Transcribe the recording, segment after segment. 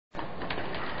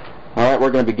Tonight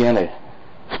we're going to begin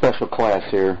a special class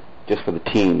here just for the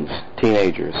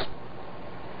teenagers.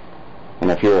 And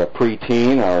if you're a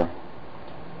pre-teen or a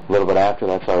little bit after,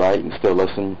 that's all right. You can still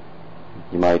listen.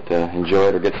 You might enjoy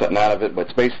it or get something out of it, but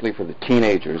it's basically for the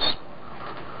teenagers.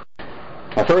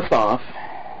 Now, first off,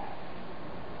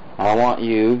 I want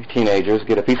you, teenagers,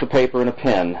 get a piece of paper and a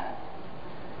pen.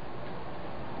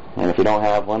 And if you don't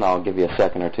have one, I'll give you a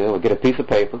second or two. We'll get a piece of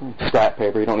paper, scrap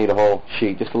paper. You don't need a whole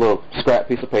sheet, just a little scrap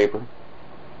piece of paper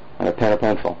and a pen or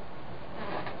pencil.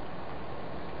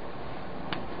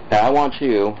 Now, I want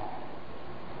you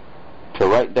to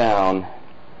write down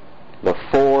the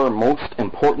 4 most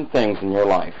important things in your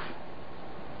life.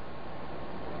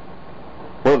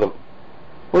 What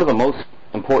are the most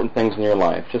important things in your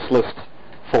life? Just list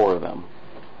 4 of them.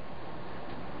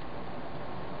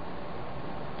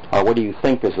 Or what do you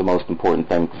think is the most important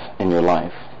things in your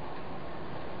life?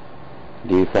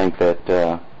 Do you think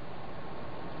that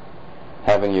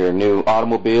having your new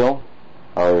automobile,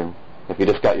 or if you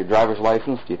just got your driver's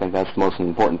license, do you think that's the most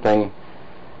important thing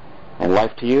in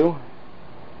life to you?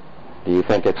 Do you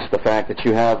think it's the fact that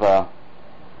you have a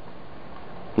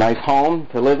nice home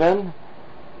to live in?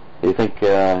 Do you think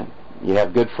you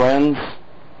have good friends,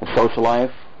 a social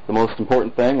life, the most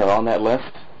important thing, or on that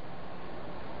list?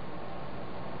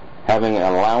 Having an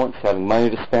allowance, having money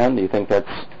to spend, do you think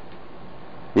that's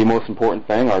the most important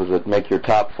thing, or does it make your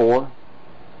top 4?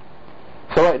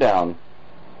 So write down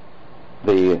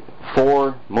the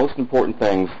 4 most important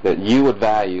things that you would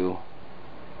value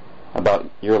about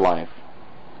your life.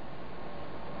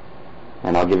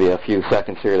 And I'll give you a few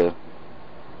seconds here to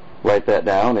write that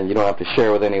down, and you don't have to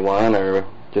share with anyone, or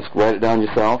just write it down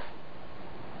yourself.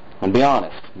 And be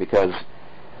honest, because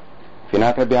if you're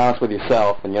not going to be honest with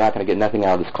yourself, then you're not going to get nothing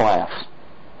out of this class.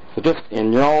 So just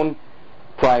in your own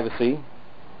privacy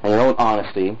and your own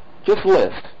honesty, just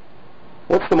list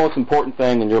what's the most important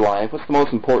thing in your life, what's the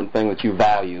most important thing that you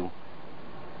value,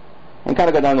 and kind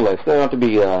of go down the list. They don't have to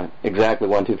be exactly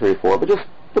 1, 2, 3, 4, but just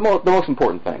the most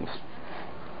important things.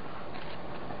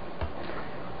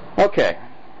 Okay.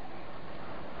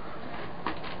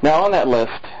 Now on that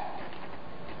list,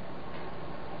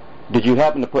 did you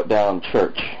happen to put down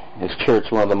church? Is church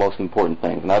one of the most important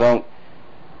things? And I don't,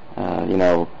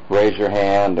 raise your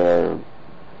hand or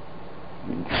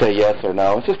say yes or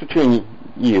no. It's just between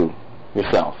you,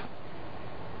 yourself.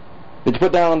 Did you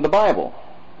put down the Bible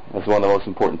as one of the most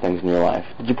important things in your life?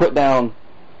 Did you put down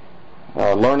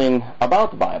learning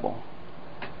about the Bible?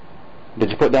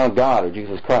 Did you put down God or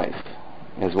Jesus Christ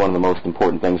as one of the most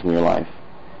important things in your life?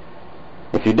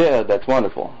 If you did, that's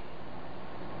wonderful.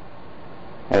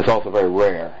 And it's also very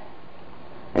rare.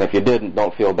 And if you didn't,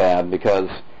 don't feel bad, because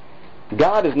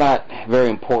God is not very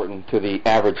important to the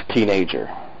average teenager.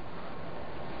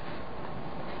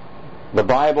 The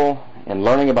Bible and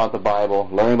learning about the Bible,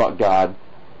 learning about God,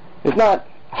 is not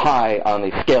high on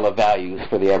the scale of values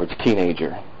for the average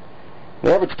teenager.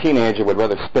 The average teenager would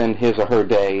rather spend his or her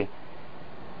day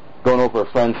going over a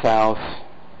friend's house,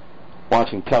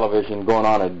 watching television, going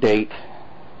on a date,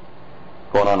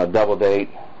 going on a double date,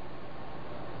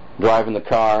 driving the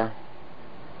car.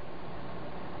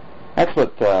 That's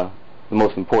what the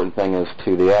most important thing is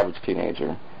to the average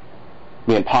teenager.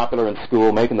 Being popular in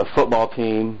school, making the football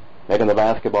team, making the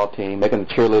basketball team, making the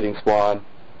cheerleading squad.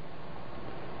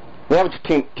 The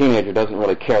average teenager doesn't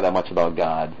really care that much about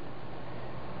God.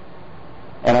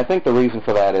 And I think the reason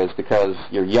for that is because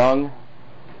you're young,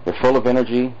 you're full of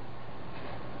energy,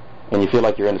 and you feel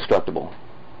like you're indestructible.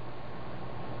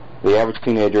 The average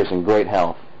teenager is in great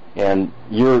health, and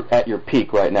you're at your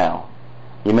peak right now.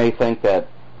 You may think that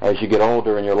as you get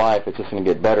older in your life, it's just going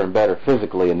to get better and better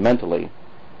physically and mentally.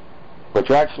 But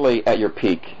you're actually at your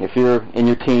peak. If you're in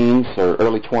your teens or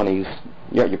early 20s,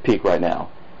 you're at your peak right now.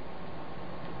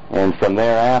 And from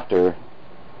thereafter,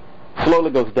 slowly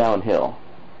goes downhill.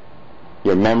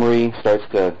 Your memory starts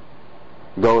to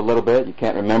go a little bit. You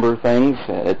can't remember things.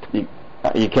 You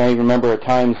can't even remember at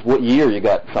times what year you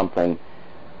got something.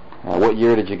 What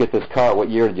year did you get this car? What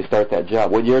year did you start that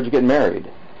job? What year did you get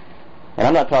married? And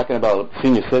I'm not talking about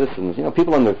senior citizens.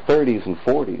 People in their 30s and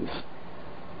 40s.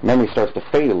 Memory starts to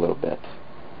fade a little bit.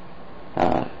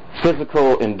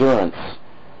 Physical endurance.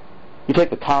 You take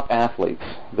the top athletes.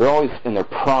 They're always in their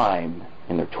prime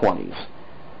in their 20s.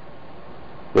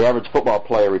 The average football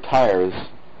player retires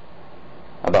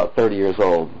about 30 years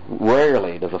old.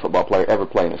 Rarely does a football player ever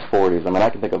play in his 40s. I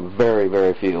can think of very,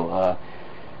 very few.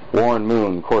 Warren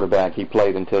Moon, quarterback, he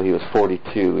played until he was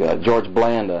 42. George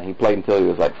Blanda, he played until he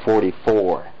was like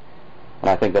 44. And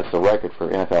I think that's the record for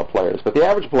NFL players. But the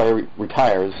average player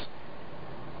retires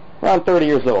around 30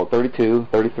 years old, 32,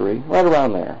 33, right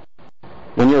around there.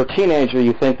 When you're a teenager,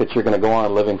 you think that you're going to go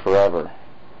on living forever.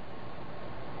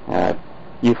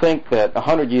 You think that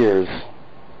 100 years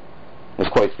is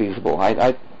quite feasible.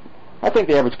 I think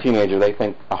the average teenager, they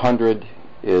think 100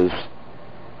 is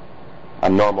a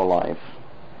normal life.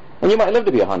 And you might live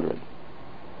to be 100.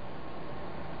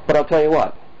 But I'll tell you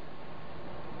what,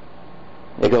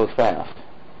 it goes fast.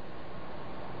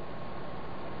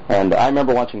 And I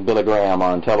remember watching Billy Graham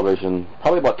on television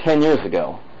probably about 10 years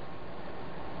ago.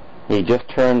 He just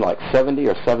turned like 70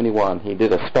 or 71. He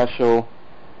did a special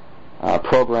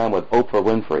program with Oprah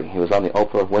Winfrey. He was on the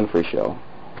Oprah Winfrey show.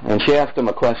 And she asked him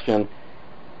a question,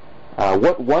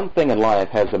 what one thing in life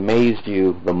has amazed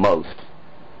you the most?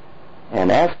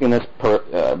 And asking this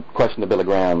question to Billy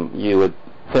Graham, you would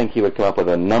think he would come up with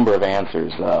a number of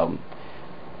answers.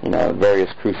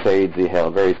 Various crusades he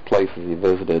held, various places he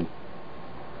visited.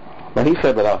 But he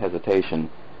said without hesitation,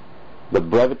 the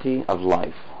brevity of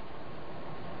life,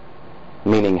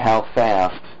 meaning how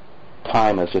fast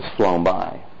time has just flown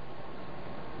by.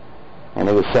 And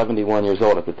he was 71 years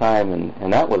old at the time,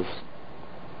 and that was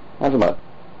about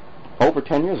over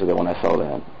 10 years ago when I saw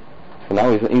that. So now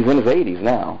he's in his 80s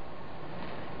now.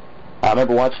 I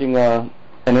remember watching an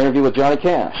interview with Johnny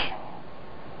Cash,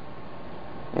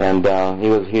 and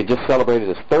he had just celebrated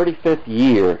his 35th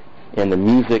year in the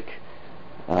music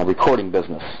recording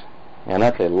business, and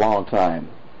that's a long time.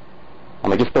 I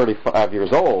mean, just 35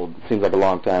 years old seems like a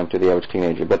long time to the average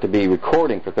teenager, but to be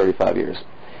recording for 35 years.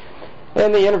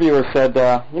 And the interviewer said,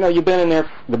 you've been in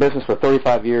the business for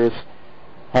 35 years.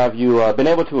 Have you been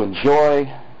able to enjoy,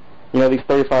 these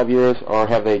 35 years, or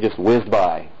have they just whizzed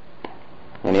by?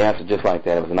 And he answered just like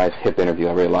that. It was a nice, hip interview.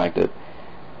 I really liked it.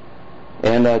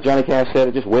 And Johnny Cash said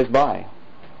it just whizzed by.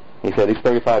 He said these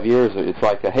 35 years, it's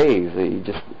like a haze. You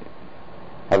just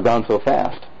have gone so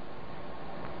fast.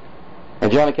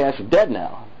 And Johnny Cash is dead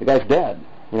now. The guy's dead.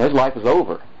 His life is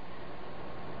over.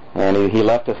 And he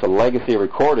left us a legacy of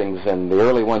recordings, and the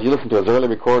early ones, you listen to his early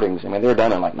recordings, I mean, they were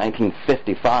done in like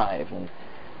 1955.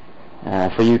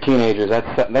 And for you teenagers,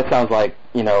 that sounds like,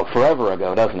 forever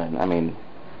ago, doesn't it? I mean,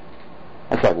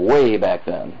 that's like way back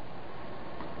then.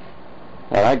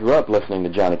 And I grew up listening to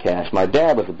Johnny Cash. My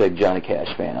dad was a big Johnny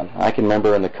Cash fan. I can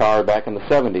remember in the car back in the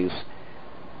 70s,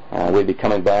 we'd be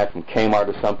coming back from Kmart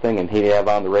or something, and he'd have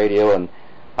on the radio, and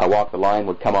I Walk the Line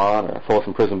would come on, or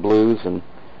Folsom Prison Blues, and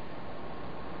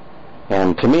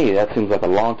to me, that seems like a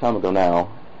long time ago now.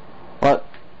 But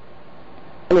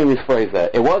let me rephrase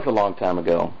that. It was a long time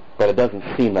ago, but it doesn't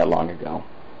seem that long ago.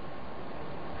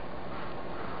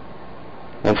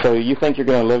 And so you think you're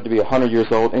going to live to be 100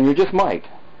 years old, and you just might.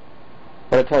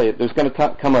 But I tell you, there's going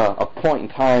to come a point in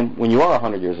time when you are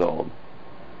 100 years old.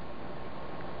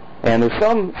 And there's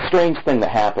some strange thing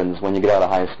that happens when you get out of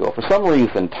high school. For some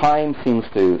reason, time seems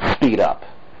to speed up.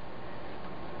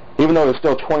 Even though there's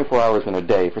still 24 hours in a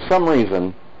day, for some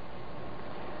reason,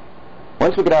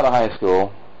 once we get out of high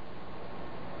school,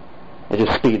 it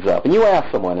just speeds up. And you ask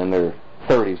someone in their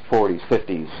 30s, 40s,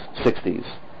 50s, 60s,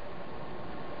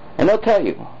 and they'll tell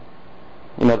you,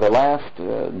 the last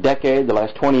decade, the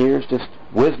last 20 years just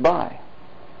whizzed by.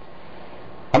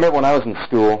 I remember when I was in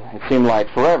school, it seemed like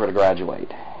forever to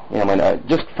graduate.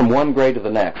 Just from one grade to the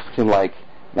next, it seemed like,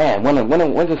 man,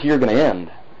 when's this year going to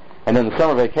end? And then the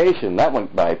summer vacation, that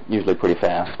went by usually pretty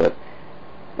fast, but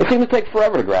it seemed to take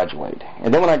forever to graduate.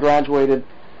 And then when I graduated,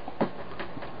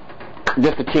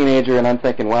 just a teenager, and I'm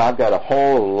thinking, well, I've got a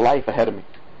whole life ahead of me.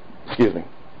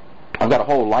 I've got a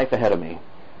whole life ahead of me.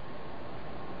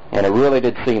 And it really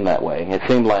did seem that way. It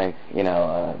seemed like,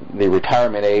 the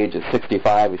retirement age at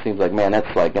 65, it seems like, man,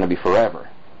 that's like going to be forever.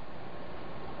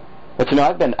 But,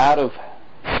 I've been out of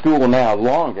school now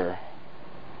longer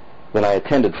than I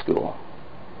attended school.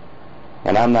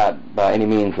 And I'm not by any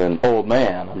means an old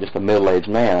man. I'm just a middle-aged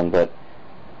man. But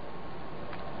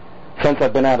since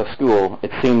I've been out of school,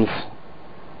 it seems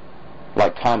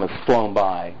like time has flown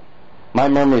by. My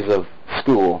memories of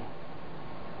school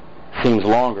seems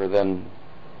longer than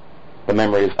the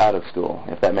memories out of school,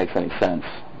 if that makes any sense.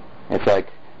 It's like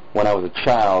when I was a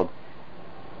child,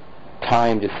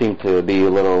 time just seemed to be a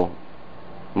little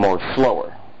more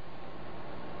slower.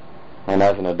 And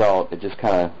as an adult, it just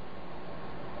kind of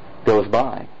goes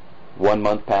by. 1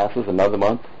 month passes, another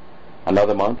month,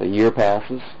 a year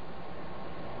passes.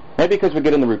 Maybe because we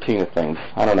get in the routine of things.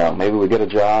 I don't know. Maybe we get a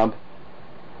job,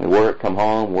 we work, come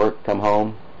home,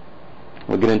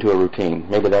 We get into a routine.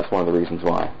 Maybe that's one of the reasons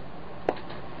why.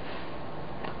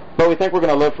 But we think we're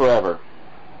going to live forever.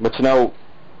 But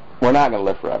we're not going to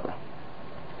live forever.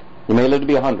 You may live to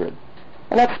be 100.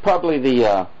 And that's probably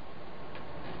the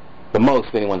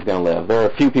most anyone's going to live. There are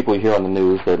a few people you hear on the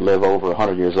news that live over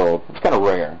 100 years old. It's kind of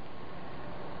rare.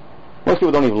 Most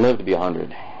people don't even live to be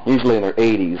 100. Usually in their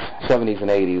 80s, 70s and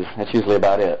 80s. That's usually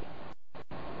about it.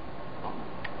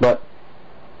 But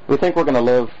we think we're going to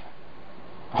live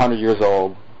 100 years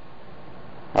old,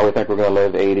 or we think we're going to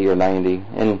live 80 or 90.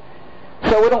 And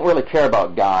so we don't really care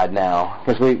about God now,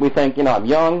 because we think, I'm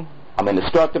young, I'm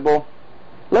indestructible,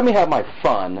 let me have my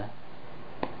fun. And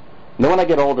then when I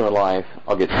get older in life,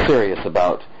 I'll get serious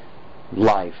about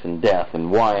life and death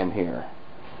and why I'm here.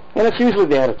 And it's usually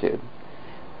the attitude.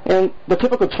 In the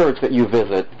typical church that you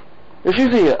visit, there's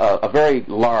usually a very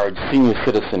large senior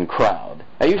citizen crowd.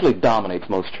 That usually dominates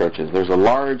most churches. There's a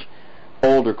large,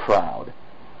 older crowd.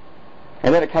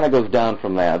 And then it kind of goes down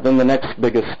from that. Then the next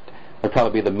biggest would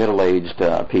probably be the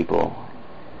middle-aged people.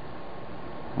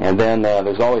 And then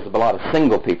there's always a lot of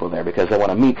single people there because they want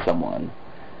to meet someone.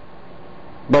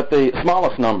 But the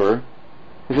smallest number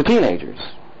is the teenagers.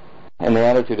 And the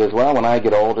attitude is, well, when I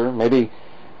get older, maybe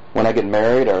when I get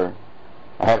married or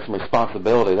I have some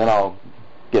responsibility, then I'll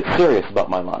get serious about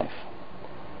my life.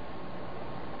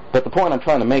 But the point I'm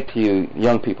trying to make to you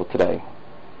young people today,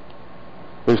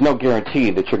 there's no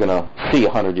guarantee that you're going to see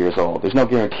 100 years old. There's no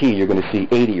guarantee you're going to see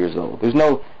 80 years old. There's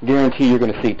no guarantee you're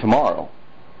going to see tomorrow.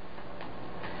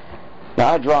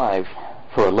 Now, I drive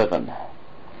for a living.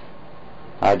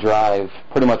 I drive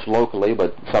pretty much locally,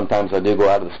 but sometimes I do go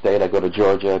out of the state. I go to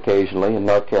Georgia occasionally and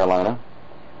North Carolina.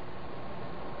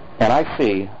 And I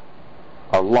see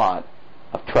a lot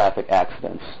of traffic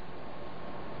accidents.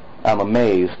 I'm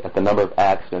amazed at the number of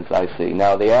accidents I see.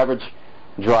 Now, the average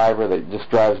driver that just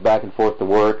drives back and forth to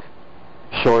work,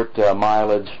 short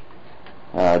mileage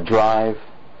drive,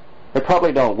 they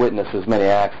probably don't witness as many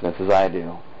accidents as I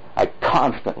do. I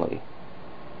constantly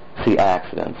see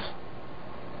accidents.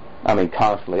 I mean,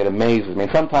 constantly. It amazes me.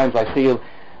 Sometimes I see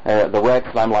the wrecks,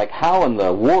 and I'm like, how in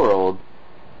the world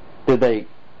did they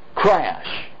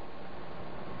crash?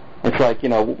 It's like,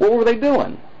 what were they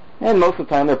doing? And most of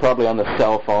the time they're probably on the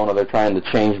cell phone or they're trying to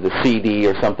change the CD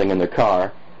or something in their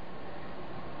car.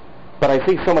 But I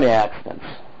see so many accidents.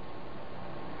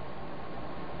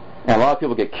 And a lot of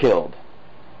people get killed.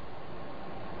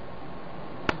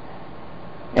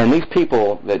 And these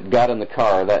people that got in the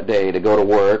car that day to go to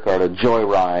work or to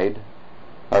joyride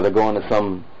or they're going to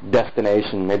some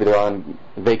destination, maybe they're on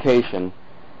vacation,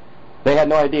 they had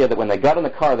no idea that when they got in the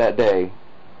car that day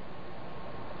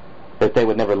that they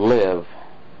would never live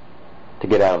to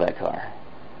get out of that car.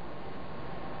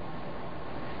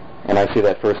 And I see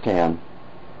that firsthand.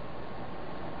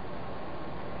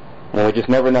 And we just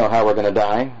never know how we're going to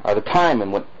die or the time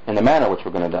and the manner in which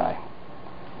we're going to die.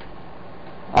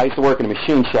 I used to work in a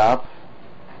machine shop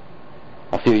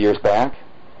a few years back,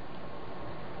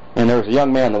 and there was a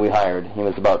young man that we hired. He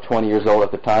was about 20 years old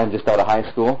at the time, just out of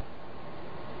high school.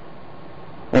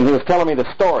 And he was telling me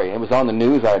the story. It was on the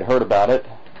news. I had heard about it.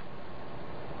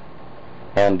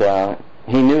 And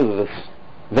he knew this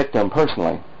victim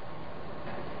personally.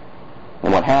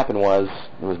 And what happened was,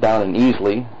 it was down in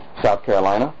Easley, South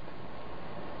Carolina.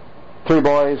 3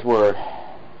 boys were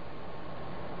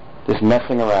just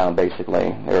messing around,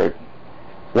 basically.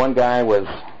 One guy was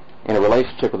in a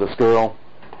relationship with this girl,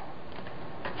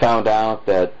 found out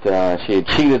that she had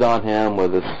cheated on him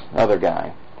with this other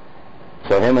guy.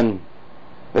 So him and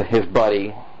his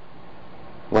buddy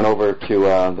went over to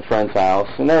the friend's house,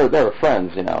 and they were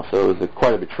friends, so it was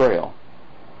quite a betrayal.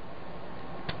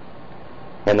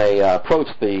 And they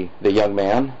approached the young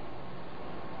man.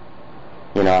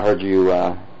 I heard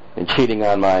you been cheating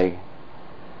on my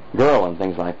girl and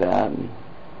things like that. And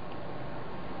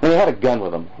he had a gun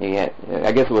with him.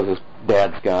 I guess it was his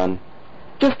dad's gun,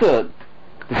 just to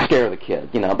scare the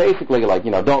kid. Basically like,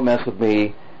 don't mess with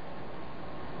me,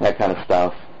 that kind of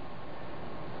stuff.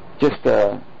 Just,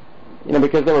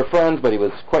 because they were friends, but he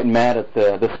was quite mad at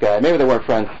this guy. Maybe they weren't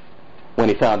friends when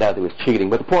he found out he was cheating.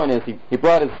 But the point is, he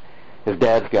brought his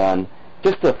dad's gun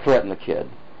just to threaten the kid.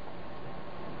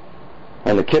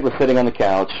 And the kid was sitting on the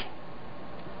couch,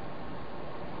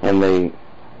 and the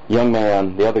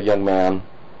other young man,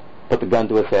 put the gun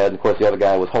to his head. Of course, the other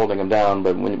guy was holding him down,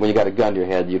 but when you got a gun to your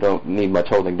head, you don't need much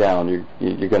holding down.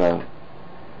 You're going to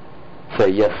say,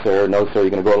 yes, sir, no, sir,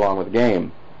 you're going to go along with the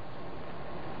game.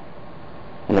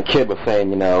 And the kid was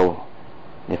saying,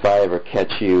 if I ever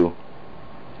catch you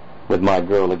with my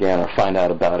girl again or find out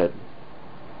about it,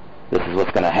 this is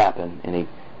what's going to happen. And he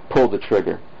pulled the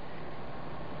trigger.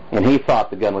 And he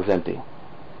thought the gun was empty.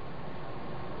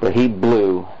 But he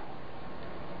blew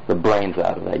the brains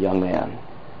out of that young man.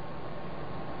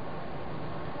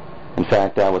 In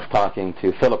fact, I was talking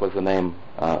to Philip, was the name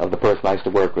of the person I used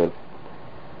to work with.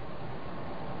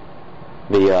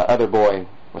 The other boy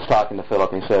was talking to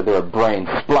Philip, and he said there were brains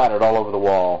splattered all over the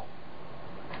wall.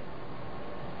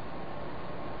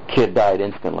 Kid died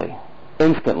instantly.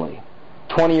 Instantly.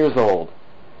 20 years old.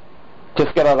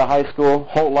 Just got out of high school,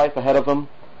 whole life ahead of him,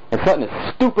 and something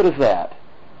as stupid as that.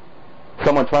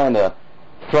 Someone trying to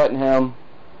threaten him,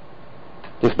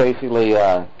 just basically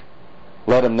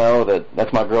let him know that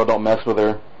that's my girl, don't mess with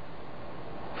her.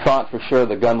 Thought for sure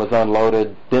the gun was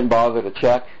unloaded, didn't bother to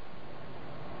check,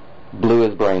 blew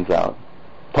his brains out.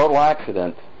 Total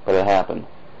accident, but it happened.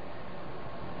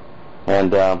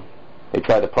 And they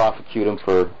tried to prosecute him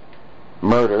for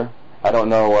murder. I don't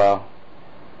know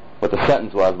what the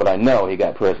sentence was, but I know he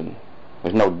got prison.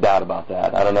 There's no doubt about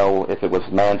that. I don't know if it was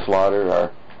manslaughter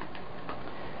or...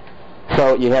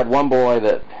 So you had one boy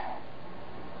that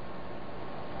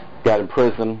got in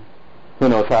prison, who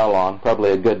knows how long,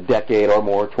 probably a good decade or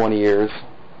more, 20 years.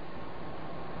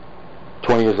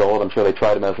 20 years old, I'm sure they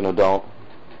tried him as an adult.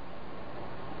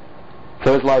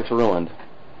 So his life's ruined.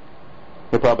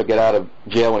 He'll probably get out of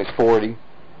jail when he's 40.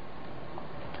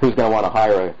 Who's going to want to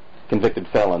hire a convicted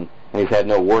felon? And he's had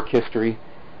no work history.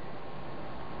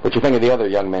 But you think of the other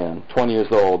young man, 20 years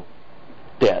old,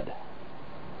 dead.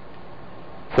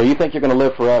 So you think you're going to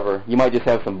live forever. You might just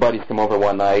have some buddies come over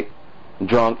one night,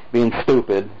 drunk, being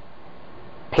stupid,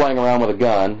 playing around with a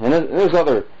gun. And there's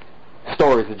other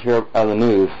stories that you hear on the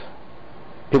news.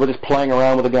 People just playing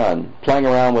around with a gun, playing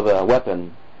around with a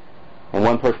weapon, and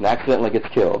one person accidentally gets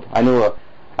killed. I knew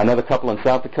another couple in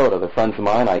South Dakota, they're friends of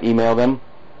mine. I emailed them.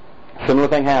 Similar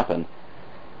thing happened.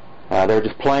 They were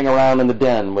just playing around in the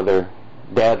den with their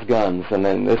dad's guns, and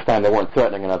then this time they weren't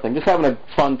threatening or nothing, just having a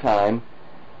fun time.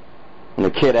 And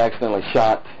the kid accidentally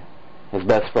shot his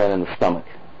best friend in the stomach.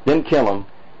 Didn't kill him,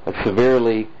 but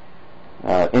severely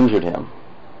injured him.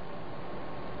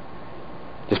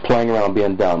 Just playing around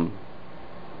being dumb,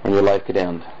 and your life could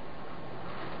end.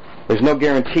 There's no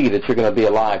guarantee that you're going to be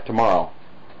alive tomorrow.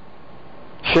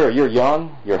 Sure, you're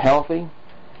young, you're healthy,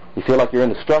 you feel like you're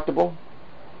indestructible.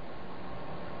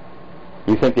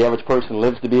 You think the average person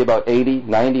lives to be about 80,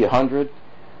 90, 100.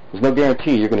 There's no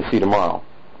guarantee you're going to see tomorrow.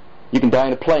 You can die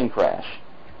in a plane crash.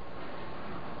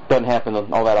 Doesn't happen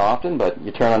all that often, but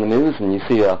you turn on the news and you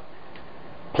see a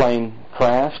plane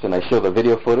crashed, and they show the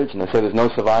video footage, and they say there's no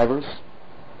survivors.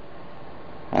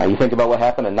 You think about what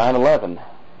happened in 9/11.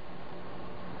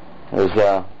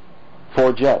 There's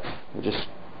 4 jets that just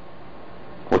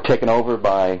were taken over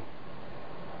by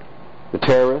the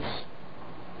terrorists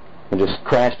and just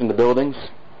crashed into buildings,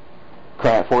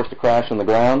 forced to crash on the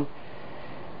ground.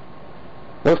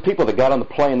 Those people that got on the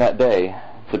plane that day,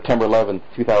 September 11th,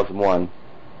 2001,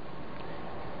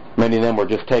 many of them were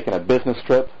just taking a business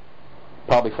trip.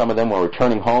 Probably some of them were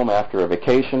returning home after a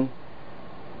vacation.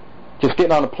 Just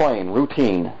getting on a plane,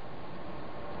 routine.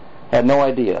 Had no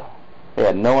idea. They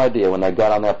had no idea when they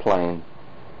got on that plane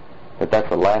that that's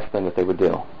the last thing that they would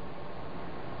do.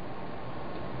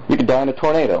 You could die in a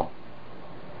tornado.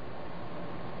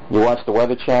 You watch the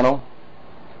Weather Channel,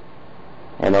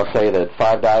 and they'll say that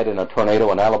 5 died in a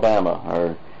tornado in Alabama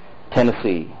or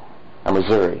Tennessee or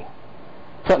Missouri.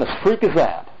 Something as freak as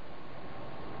that.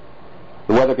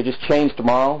 The weather could just change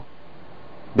tomorrow.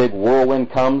 Big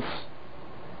whirlwind comes,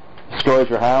 destroys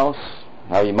your house.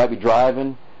 You might be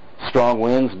driving. Strong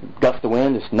winds, gust of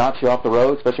wind, just knocks you off the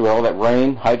road, especially with all that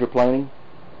rain, hydroplaning.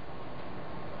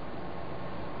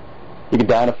 You could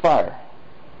die in a fire.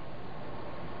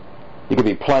 You could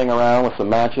be playing around with some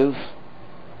matches.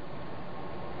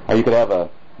 Or you could have a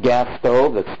gas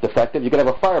stove that's defective. You could have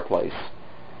a fireplace.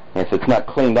 And if it's not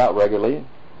cleaned out regularly,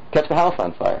 catch the house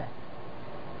on fire.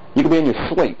 You could be in your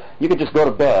sleep. You could just go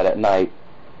to bed at night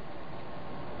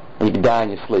and you could die in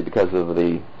your sleep because of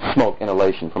the smoke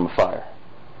inhalation from a fire.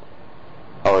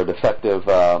 Or a defective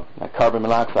carbon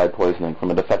monoxide poisoning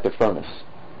from a defective furnace.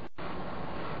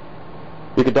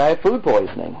 You could die of food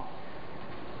poisoning.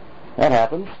 That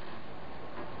happens.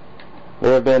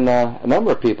 There have been a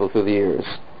number of people through the years.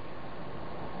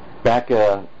 Back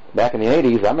in the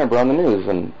 80s, I remember on the news,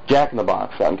 in Jack in the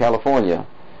Box out in California,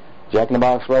 Jack in the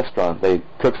Box restaurant, they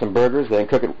cooked some burgers. They didn't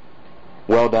cook it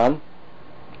well done.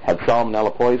 Had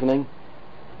salmonella poisoning,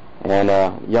 and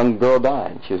a young girl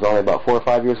died. She was only about 4 or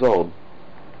 5 years old.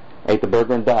 Ate the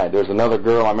burger and died. There's another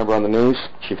girl, I remember on the news,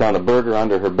 she found a burger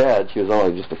under her bed. She was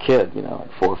only just a kid,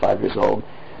 like 4 or 5 years old.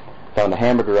 Found a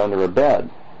hamburger under her bed.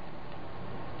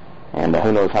 And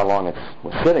who knows how long it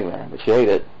was sitting there, but she ate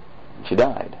it, and she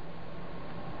died.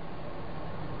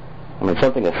 I mean,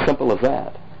 something as simple as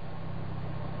that.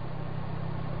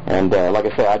 And like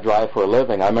I say, I drive for a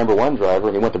living. I remember one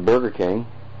driver, he went to Burger King,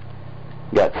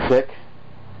 got sick,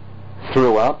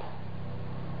 threw up.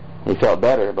 He felt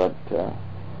better, but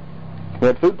he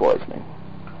had food poisoning.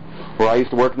 Well, I used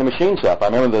to work in the machine shop. I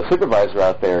remember the supervisor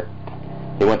out there.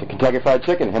 He went to Kentucky Fried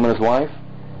Chicken, him and his wife.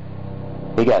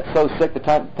 He got so sick the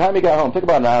time he got home, took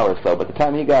about an hour or so, but the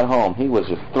time he got home, he was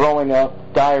just throwing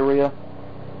up, diarrhea.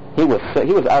 He was sick.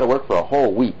 He was out of work for a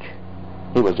whole week.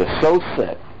 He was just so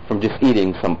sick from just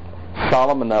eating some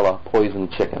salmonella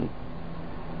poisoned chicken.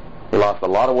 He lost a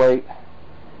lot of weight.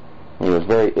 He was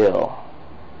very ill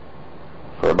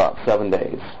for about 7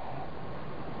 days.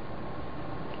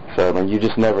 So, I mean, you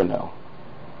just never know.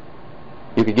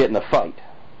 You could get in a fight,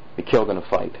 be killed in a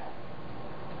fight.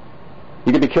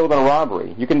 You could be killed in a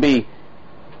robbery. You could be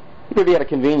at a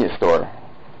convenience store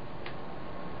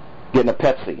getting a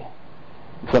Pepsi.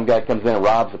 Some guy comes in and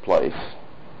robs the place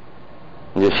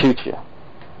and just shoots you.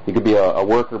 You could be a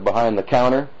worker behind the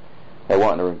counter. They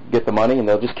want to get the money and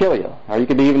they'll just kill you. Or you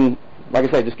could be even, like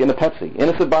I say, just getting a Pepsi.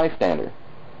 Innocent bystander.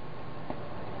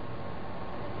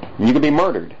 You could be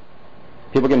murdered.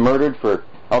 People get murdered for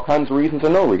all kinds of reasons or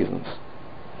no reasons.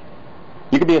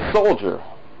 You could be a soldier.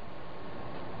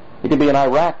 You could be in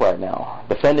Iraq right now,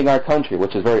 defending our country,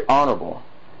 which is very honorable.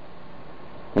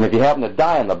 And if you happen to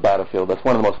die on the battlefield, that's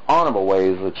one of the most honorable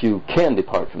ways that you can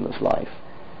depart from this life.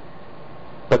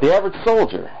 But the average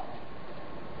soldier,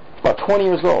 about 20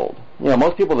 years old, you know,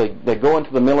 most people, they go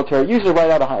into the military, usually right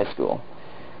out of high school.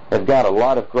 They've got a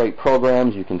lot of great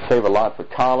programs. You can save a lot for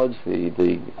college.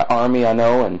 The Army, I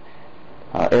know, and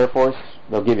Air Force,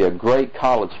 they'll give you a great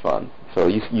college fund. So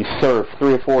you serve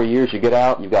 3 or 4 years, you get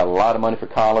out, you've got a lot of money for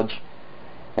college,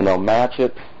 and they'll match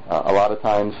it a lot of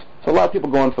times. So a lot of people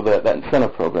go in for that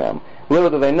incentive program. Little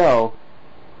do they know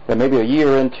that maybe a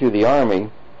year into the Army,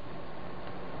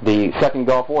 the Second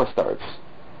Gulf War starts.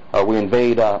 We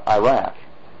invade Iraq.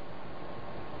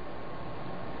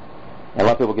 And a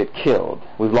lot of people get killed.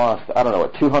 We've lost,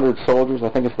 200 soldiers, I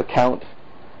think it's the count.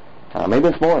 Maybe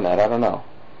it's more than that, I don't know.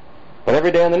 But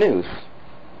every day on the news,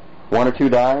 1 or 2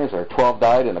 dies, or 12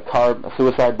 died in a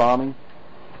suicide bombing.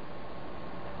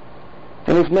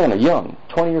 And these men are young,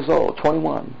 20 years old,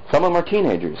 21. Some of them are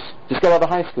teenagers, just got out of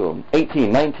high school,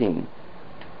 18, 19.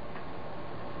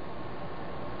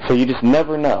 So you just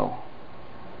never know.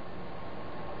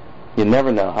 You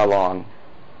never know how long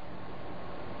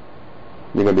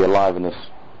you're going to be alive on this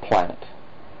planet.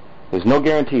 There's no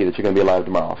guarantee that you're going to be alive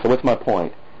tomorrow. So what's my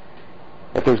point?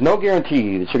 If there's no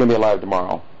guarantee that you're going to be alive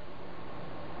tomorrow,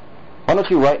 why don't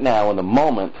you right now, in the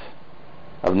moment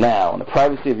of now, in the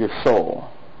privacy of your soul,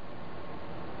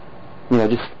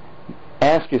 just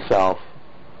ask yourself,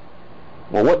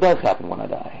 well, what does happen when I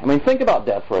die? I mean, think about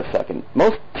death for a second.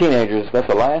 Most teenagers, that's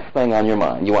the last thing on your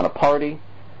mind. You want to party.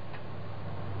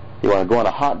 You want to go on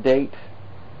a hot date.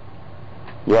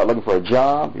 You're out looking for a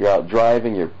job. You're out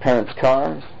driving your parents'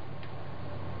 cars.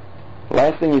 The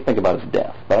last thing you think about is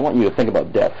death. But I want you to think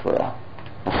about death for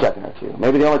a second or two.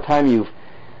 Maybe the only time you've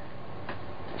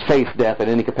faced death in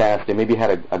any capacity, maybe you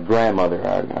had a grandmother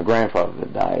or a grandfather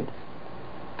that died.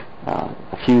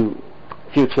 A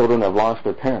few children have lost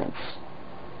their parents.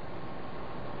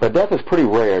 But death is pretty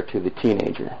rare to the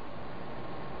teenager.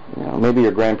 Maybe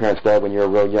your grandparents died when you were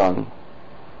real young.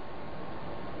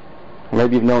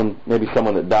 Maybe you've known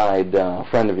someone that died, a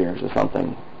friend of yours or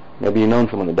something. Maybe you've known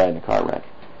someone that died in a car wreck.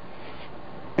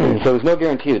 So there's no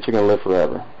guarantee that you're going to live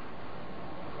forever.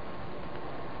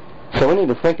 So we need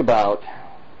to think about,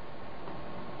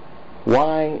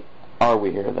 why are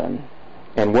we here then?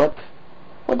 And what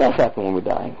does happen when we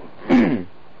die?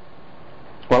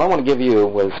 Well, I want to give you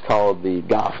what's called the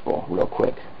gospel real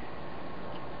quick.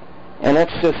 And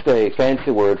that's just a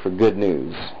fancy word for good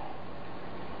news.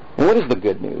 And what is the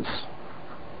good news?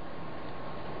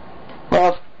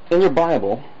 Well, in your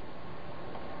Bible,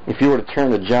 if you were to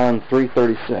turn to John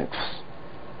 3:36,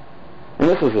 and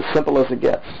this is as simple as it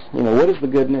gets. What is the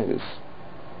good news?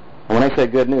 And when I say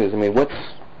good news, I mean, what's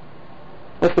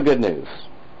the good news?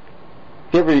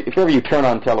 If ever you turn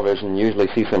on television, you usually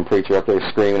see some preacher up there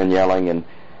screaming and yelling and,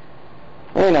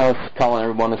 it's calling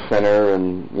everyone a sinner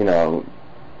and,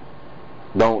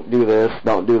 don't do this,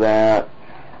 don't do that.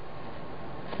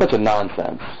 It's a bunch of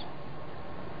nonsense.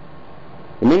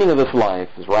 The meaning of this life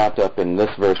is wrapped up in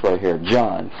this verse right here,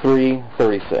 John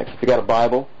 3:36. If you got a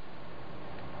Bible,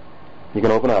 you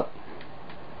can open up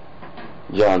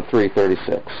John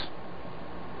 3:36.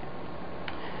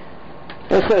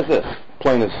 It says this,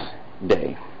 plain as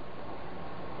day.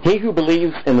 He who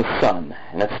believes in the Son,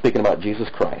 and that's speaking about Jesus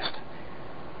Christ,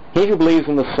 he who believes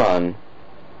in the Son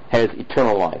has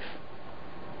eternal life.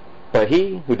 But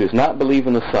he who does not believe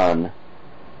in the Son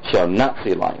shall not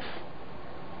see life,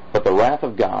 but the wrath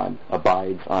of God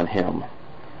abides on him.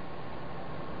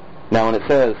 Now when it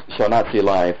says shall not see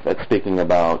life, that's speaking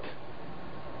about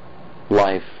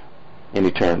life in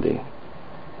eternity.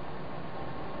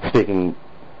 Speaking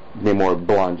to be more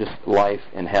blunt, just life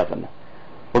in heaven.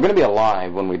 We're going to be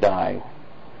alive when we die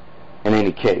in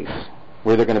any case.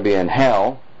 We're either going to be in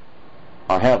hell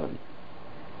or heaven.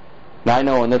 Now, I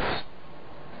know in this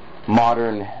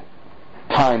modern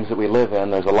times that we live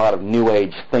in, there's a lot of New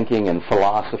Age thinking and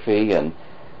philosophy and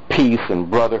peace and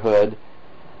brotherhood.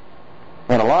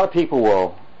 And a lot of people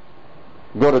will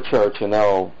go to church and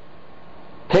they'll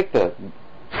take the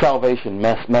salvation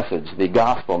message, the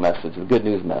gospel message, the good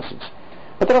news message,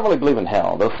 but they don't really believe in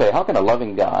hell. They'll say, how can a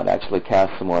loving God actually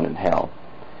cast someone in hell?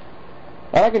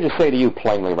 And I can just say to you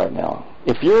plainly right now,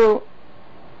 if you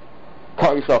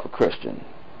call yourself a Christian,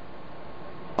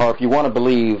 or if you want to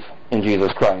believe in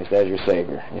Jesus Christ as your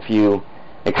Savior, if you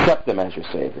accept Him as your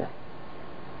Savior,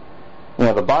 you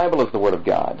know, the Bible is the Word of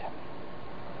God.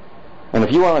 And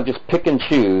if you want to just pick and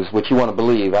choose what you want to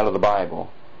believe out of the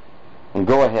Bible and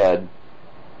go ahead,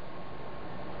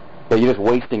 but you're just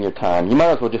wasting your time, you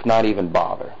might as well just not even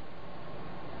bother.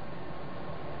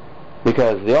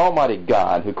 Because the Almighty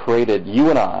God who created you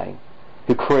and I,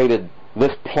 who created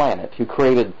this planet, who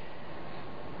created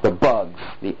the bugs,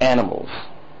 the animals,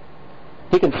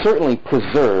 He can certainly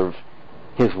preserve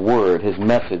His Word, His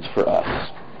message for us.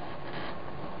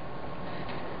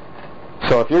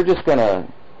 So if you're just going to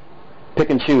pick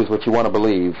and choose what you want to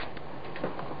believe,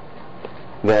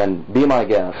 then be my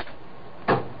guest.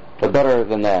 But better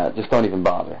than that, just don't even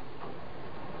bother.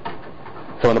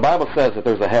 So when the Bible says that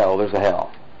there's a hell, there's a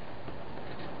hell.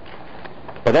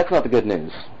 But that's not the good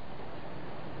news.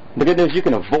 The good news, you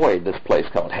can avoid this place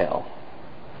called hell.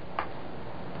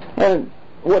 And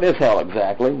what is hell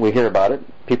exactly? We hear about it.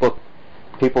 People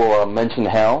mention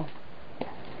hell.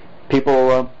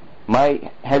 People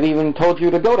might have even told you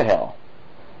to go to hell.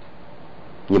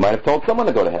 You might have told someone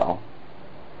to go to hell.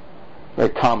 Very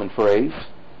common phrase.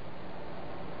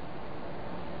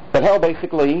 But hell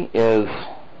basically is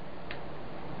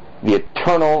the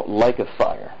eternal lake of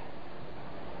fire,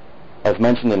 as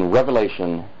mentioned in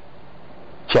Revelation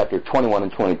chapter 21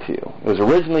 and 22. It was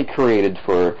originally created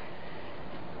for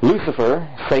Lucifer,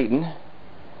 Satan,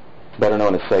 better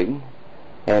known as Satan,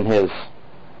 and his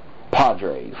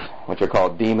padres, which are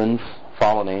called demons,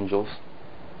 fallen angels.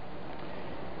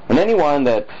 And anyone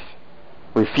that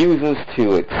refuses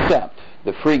to accept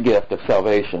the free gift of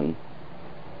salvation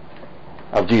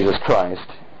of Jesus Christ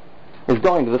is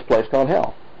going to this place called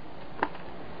hell.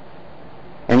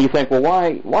 And you think, well,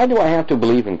 why do I have to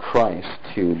believe in Christ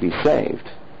to be saved?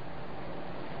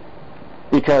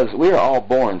 Because we are all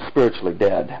born spiritually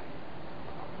dead.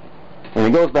 And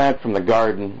it goes back from the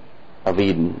Garden of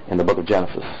Eden in the book of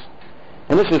Genesis.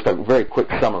 And this is just a very quick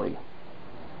summary,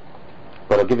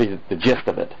 but I'll give you the gist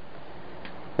of it.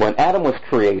 When Adam was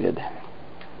created,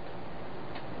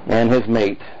 and his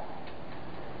mate,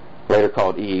 later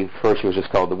called Eve, first she was just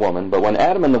called the woman, but when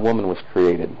Adam and the woman was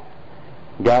created,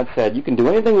 God said, you can do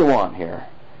anything you want here,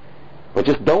 but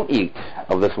just don't eat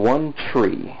of this one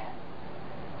tree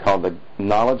called the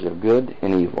knowledge of good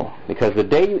and evil, because the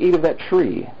day you eat of that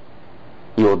tree,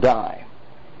 you will die.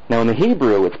 Now in the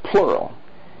Hebrew, it's plural,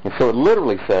 and so it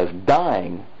literally says,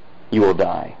 dying, you will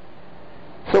die.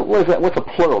 So what is that? What's a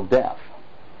plural death?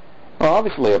 Well,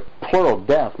 obviously a plural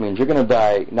death means you're going to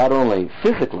die not only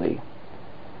physically,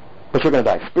 but you're going to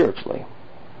die spiritually.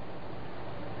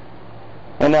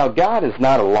 And now God is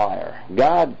not a liar.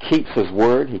 God keeps His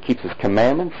word. He keeps His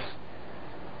commandments.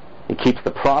 He keeps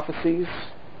the prophecies.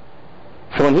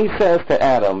 So when He says to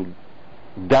Adam,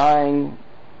 dying,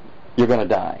 you're going to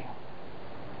die.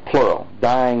 Plural.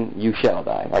 Dying, you shall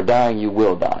die. Or dying, you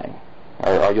will die.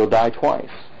 Or you'll die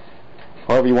twice.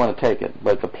 However you want to take it.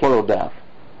 But it's a plural death.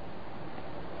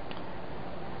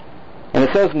 And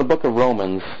it says in the book of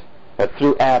Romans that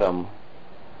through Adam,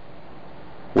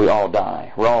 we all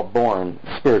die. We're all born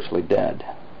spiritually dead.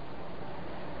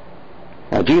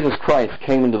 Now, Jesus Christ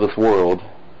came into this world,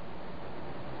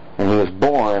 and He was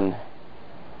born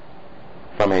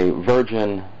from a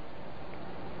virgin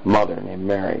mother named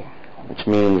Mary, which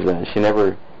means she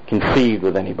never conceived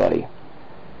with anybody.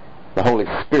 The Holy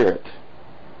Spirit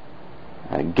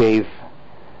gave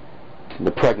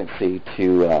the pregnancy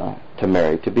to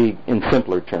Mary. To be in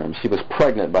simpler terms, she was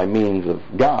pregnant by means of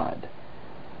God,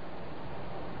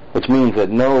 which means that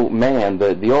no man,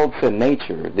 the old sin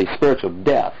nature, the spiritual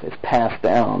death, is passed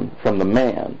down from the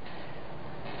man.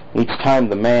 Each time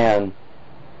the man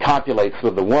copulates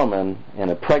with the woman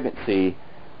and a pregnancy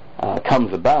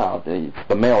comes about, it's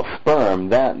the male sperm,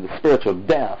 that the spiritual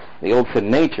death, the old sin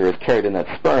nature is carried in that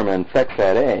sperm and infects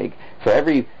that egg. So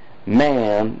every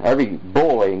man, every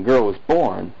boy and girl is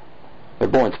born, they're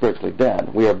born spiritually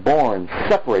dead. We are born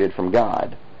separated from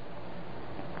God.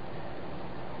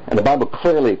 And the Bible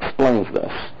clearly explains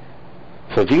this.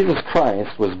 So Jesus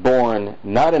Christ was born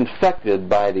not infected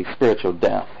by the spiritual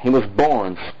death. He was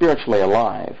born spiritually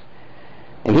alive.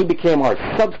 And he became our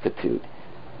substitute.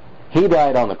 He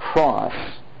died on the cross.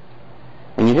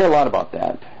 And you hear a lot about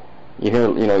that. You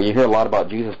hear a lot about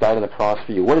Jesus died on the cross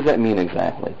for you. What does that mean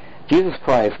exactly? Jesus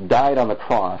Christ died on the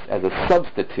cross as a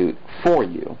substitute for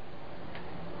you.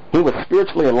 He was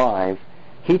spiritually alive.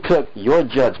 He took your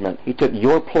judgment. He took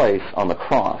your place on the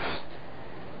cross.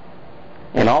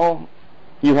 And all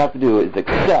you have to do is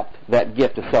accept that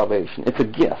gift of salvation. It's a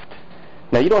gift.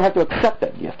 Now, you don't have to accept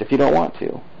that gift if you don't want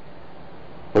to.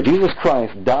 But Jesus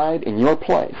Christ died in your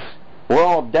place. We're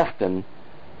all destined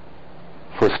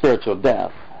for spiritual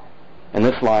death in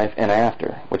this life and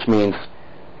after, which means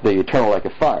the eternal lake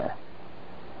of fire.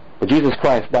 But Jesus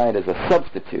Christ died as a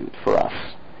substitute for us.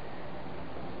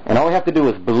 And all we have to do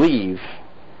is believe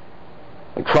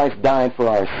that Christ died for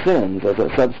our sins as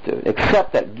a substitute.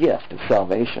 Accept that gift of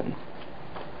salvation.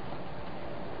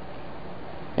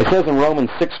 It says in Romans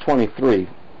 6:23,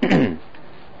 and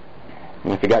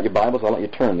if you got your Bibles, I'll let you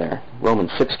turn there. Romans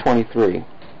 6:23.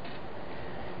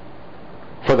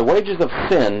 For the wages of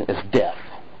sin is death,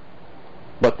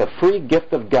 but the free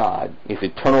gift of God is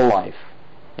eternal life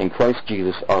in Christ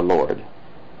Jesus our Lord.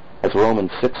 That's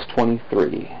Romans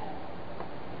 6:23.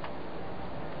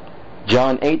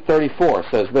 John 8:34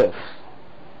 says this.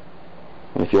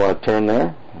 And if you want to turn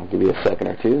there, I'll give you a second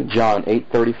or two. John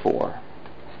 8:34.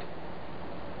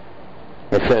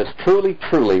 It says, Truly,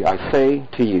 truly, I say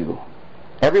to you,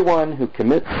 everyone who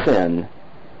commits sin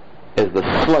is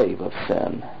the slave of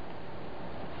sin.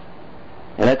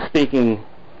 And that's speaking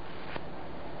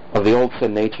of the old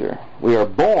sin nature. We are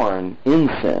born in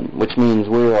sin, which means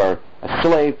we are a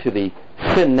slave to the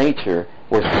sin nature.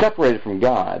 We're separated from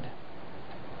God.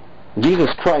 Jesus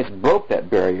Christ broke that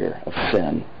barrier of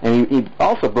sin, and he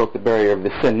also broke the barrier of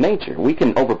the sin nature. We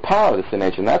can overpower the sin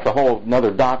nature, and that's a whole other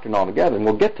doctrine altogether, and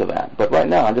we'll get to that. But right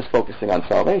now, I'm just focusing on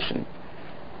salvation.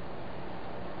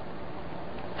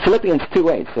 Philippians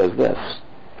 2:8 says this,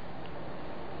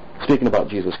 speaking about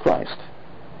Jesus Christ.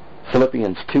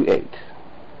 Philippians 2:8.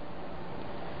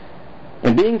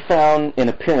 And being found in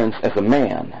appearance as a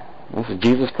man, this is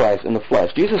Jesus Christ in the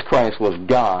flesh. Jesus Christ was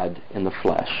God in the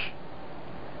flesh.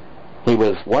 He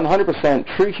was 100%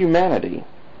 true humanity,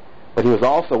 but he was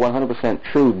also 100%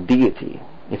 true deity,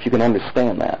 if you can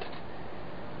understand that.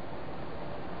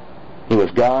 He was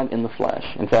God in the flesh.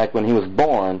 In fact, when he was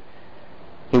born,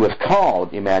 he was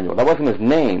called Emmanuel. That wasn't his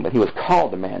name, but he was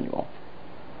called Emmanuel,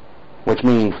 which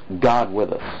means God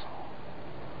with us.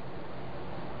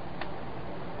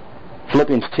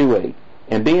 Philippians 2:8.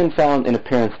 And being found in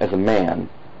appearance as a man,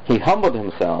 he humbled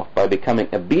himself by becoming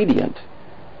obedient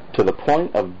to the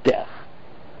point of death,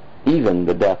 even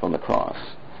the death on the cross.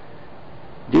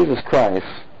 Jesus Christ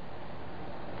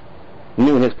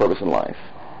knew his purpose in life.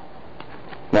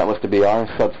 That was to be our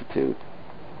substitute.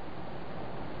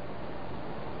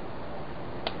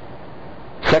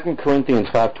 2 Corinthians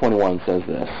 5:21 says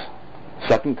this.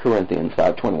 2 Corinthians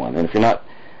 5:21. And if you're not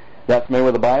that familiar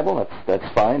with the Bible, that's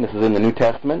fine. This is in the New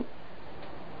Testament.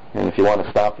 And if you want to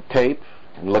stop the tape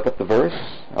and look up the verse,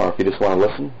 or if you just want to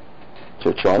listen, it's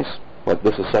your choice. But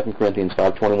this is 2 Corinthians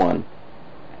 5:21.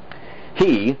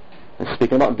 He,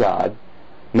 speaking about God,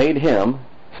 made him,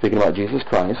 speaking about Jesus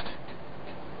Christ,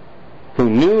 who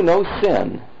knew no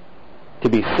sin, to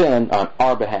be sin on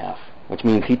our behalf, which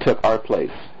means he took our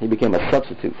place. He became a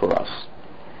substitute for us,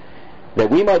 that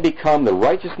we might become the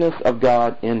righteousness of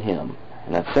God in him.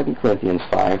 And that's 2 Corinthians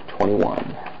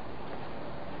 5:21.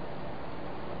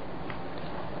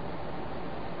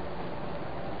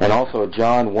 And also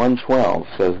John 1:12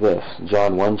 says this,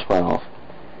 John 1:12.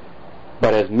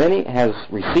 But as many as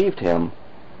received him,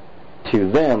 to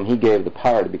them he gave the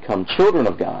power to become children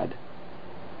of God,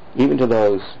 even to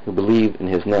those who believe in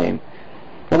his name.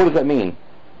 Now what does that mean?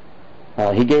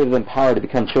 He gave them power to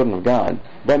become children of God.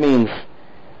 That means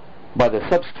by the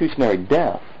substitutionary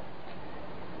death,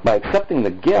 by accepting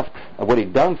the gift of what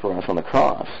he'd done for us on the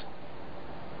cross,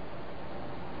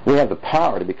 we have the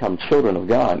power to become children of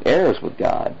God, heirs with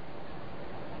God.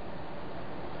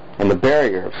 And the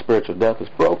barrier of spiritual death is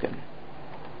broken.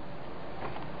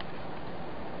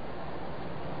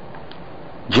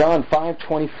 John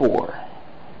 5:24.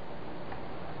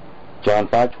 John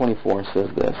 5:24 says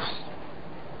this.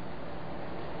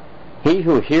 He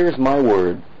who hears my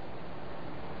word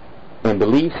and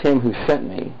believes him who sent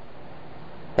me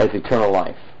has eternal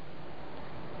life.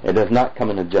 It does not come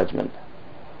into judgment,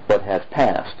 but has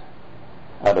passed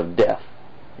out of death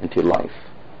into life.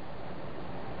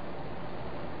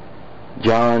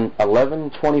 John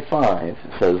 11:25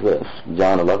 says this.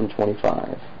 John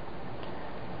 11:25.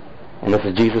 And this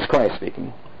is Jesus Christ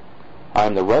speaking. I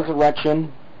am the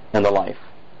resurrection and the life.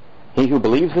 He who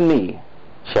believes in me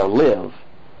shall live,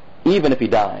 even if he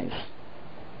dies.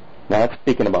 Now that's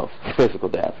speaking about physical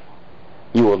death.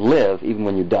 You will live even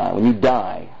when you die. When you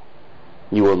die,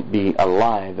 you will be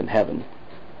alive in heaven.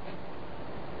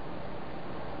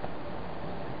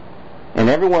 And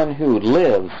everyone who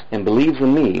lives and believes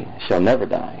in me shall never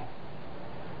die.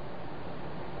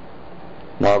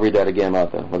 Now I'll read that again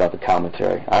without the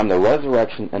commentary. I am the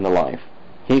resurrection and the life.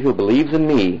 He who believes in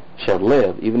me shall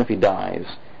live even if he dies.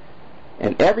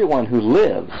 And everyone who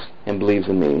lives and believes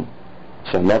in me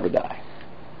shall never die.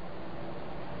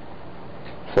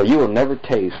 So you will never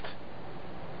taste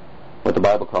what the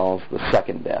Bible calls the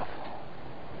second death.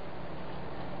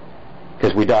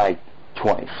 Because we die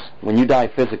twice. When you die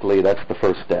physically, that's the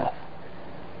first death.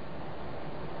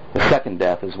 The second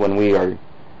death is when we are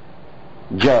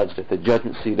judged at the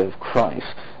judgment seat of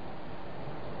Christ,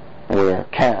 and we are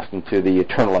cast into the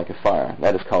eternal lake of fire.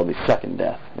 That is called the second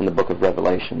death in the book of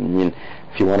Revelation. And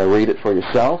if you want to read it for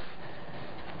yourself,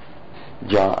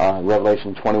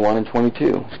 Revelation 21 and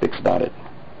 22 speaks about it.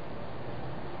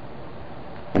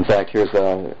 In fact, here's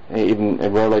even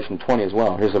in Revelation 20 as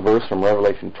well. Here's a verse from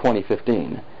Revelation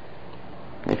 20:15.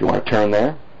 If you want to turn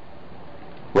there,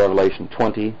 Revelation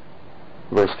 20,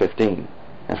 verse 15.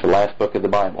 That's the last book of the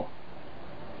Bible.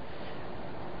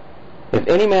 If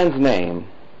any man's name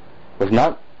was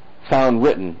not found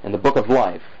written in the book of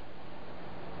life,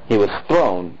 he was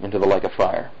thrown into the lake of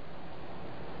fire.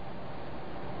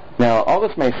 Now, all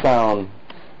this may sound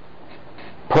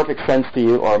perfect sense to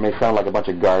you, or it may sound like a bunch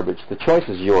of garbage. The choice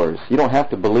is yours. You don't have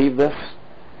to believe this.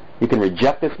 You can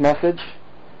reject this message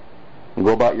and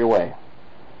go about your way.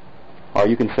 Or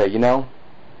you can say, you know,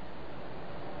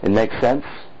 it makes sense.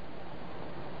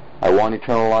 I want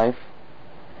eternal life,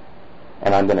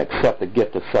 and I'm going to accept the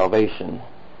gift of salvation,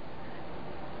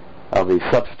 of the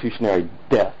substitutionary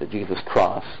death that Jesus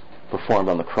Christ performed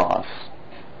on the cross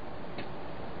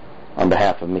on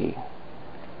behalf of me,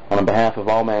 and on behalf of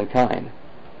all mankind.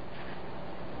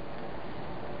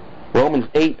 Romans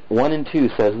 8, 1 and 2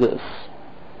 says this.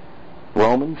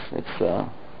 Romans, it's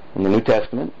in the New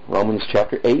Testament, Romans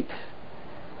chapter 8,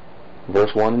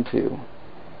 verse 1 and 2.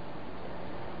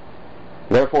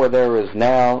 Therefore there is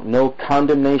now no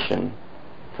condemnation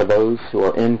for those who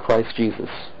are in Christ Jesus.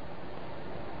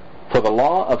 For the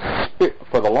law of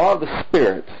the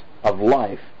Spirit of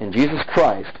life in Jesus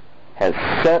Christ has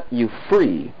set you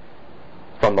free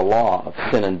from the law of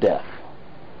sin and death.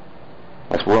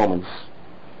 That's Romans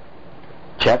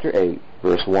chapter 8,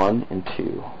 verse 1 and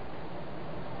 2.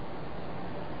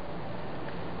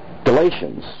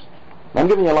 Galatians. I'm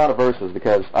giving you a lot of verses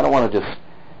because I don't want to just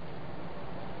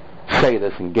say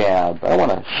this and gab. I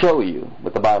want to show you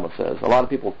what the Bible says. A lot of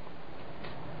people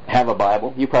have a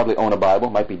Bible. You probably own a Bible.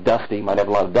 It might be dusty. Might have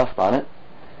a lot of dust on it.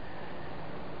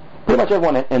 Pretty much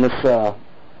everyone in this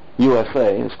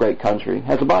USA, this great country,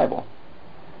 has a Bible.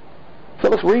 So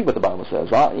let's read what the Bible says.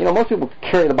 Most people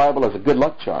carry the Bible as a good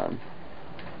luck charm.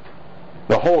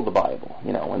 They'll hold the Bible,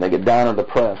 when they get down or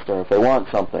depressed, or if they want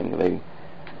something, they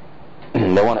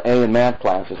want an A in math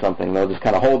class or something, they'll just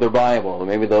kind of hold their Bible, or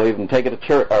maybe they'll even take it to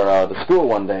church or to school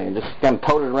one day and just kind of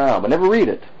tote it around, but never read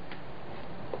it.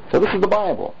 So this is the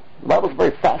Bible. The Bible is a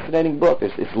very fascinating book.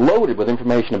 It's loaded with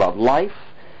information about life,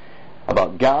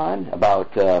 about God,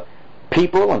 about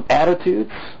people and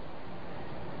attitudes.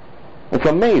 It's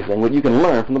amazing what you can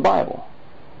learn from the Bible.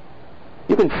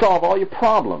 You can solve all your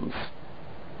problems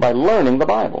by learning the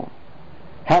Bible.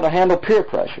 How to handle peer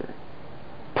pressure,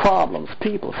 problems,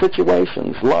 people,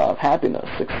 situations, love, happiness,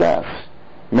 success,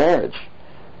 marriage.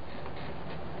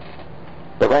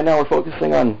 But right now we're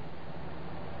focusing on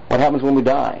what happens when we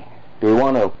die. Do we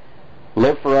want to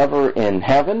live forever in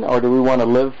heaven, or do we want to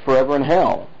live forever in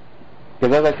hell?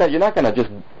 Because as I said, you're not going to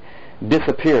just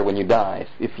disappear when you die.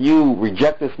 If you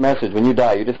reject this message when you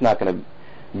die, you're just not going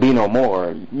to be no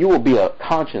more. You will be a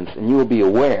conscience, and you will be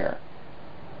aware.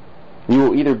 You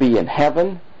will either be in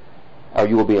heaven or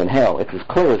you will be in hell. It's as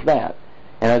clear as that.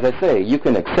 And as I say, you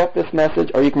can accept this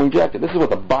message or you can reject it. This is what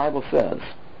the Bible says.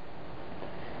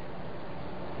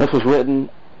 This was written,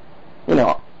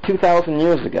 2,000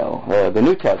 years ago. The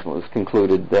New Testament was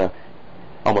concluded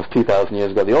almost 2,000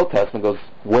 years ago. The Old Testament goes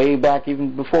way back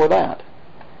even before that.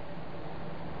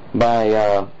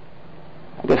 By,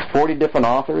 40 different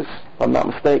authors, if I'm not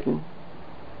mistaken.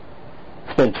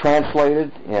 It's been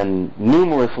translated in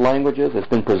numerous languages. It's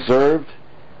been preserved.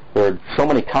 There are so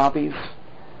many copies,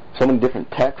 so many different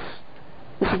texts.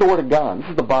 This is the Word of God. This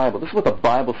is the Bible. This is what the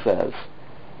Bible says.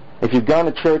 If you've gone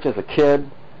to church as a kid,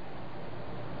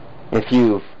 if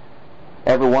you've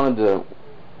ever wanted to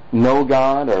know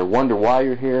God or wonder why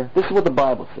you're here, this is what the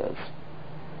Bible says.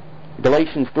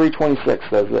 Galatians 3:26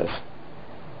 says this.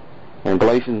 And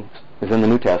Galatians is in the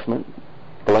New Testament.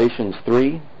 Galatians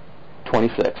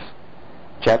 3:26.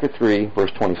 Chapter 3,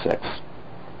 verse 26.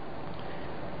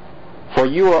 For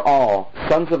you are all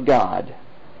sons of God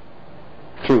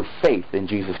through faith in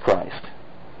Jesus Christ.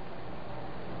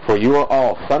 For you are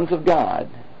all sons of God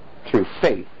through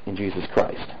faith in Jesus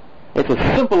Christ. It's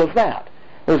as simple as that.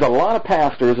 There's a lot of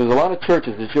pastors, there's a lot of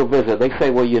churches that you'll visit. They say,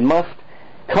 well, you must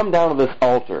come down to this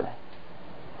altar.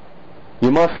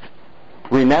 You must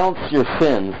renounce your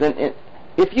sins. And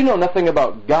if you know nothing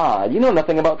about God, you know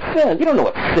nothing about sin. You don't know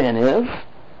what sin is.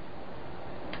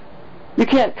 You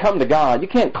can't come to God. You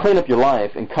can't clean up your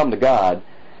life and come to God.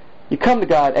 You come to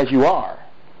God as you are.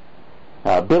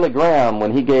 Billy Graham,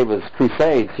 when he gave his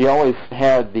crusades, he always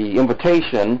had the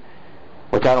invitation,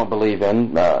 which I don't believe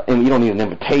in. And you don't need an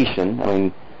invitation. I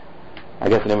mean, I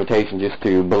guess an invitation just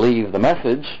to believe the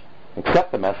message,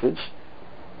 accept the message.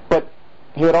 But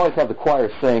he would always have the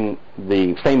choir sing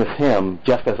the famous hymn,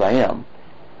 Just As I Am.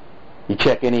 You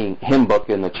check any hymn book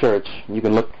in the church, you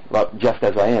can look up Just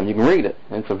As I Am. You can read it.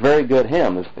 And it's a very good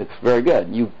hymn. It's very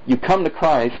good. You come to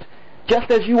Christ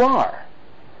just as you are.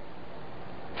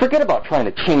 Forget about trying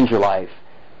to change your life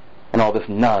and all this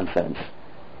nonsense.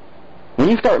 When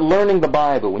you start learning the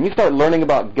Bible, when you start learning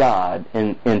about God,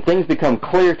 and things become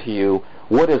clear to you,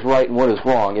 what is right and what is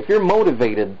wrong, if you're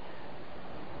motivated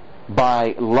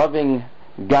by loving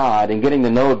God and getting to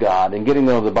know God and getting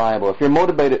to know the Bible, if you're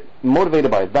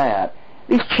motivated by that,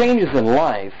 these changes in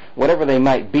life, whatever they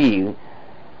might be,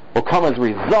 will come as a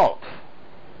result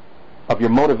of your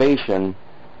motivation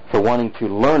for wanting to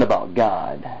learn about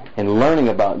God and learning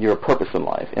about your purpose in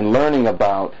life and learning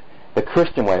about the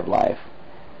Christian way of life.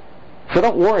 So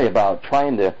don't worry about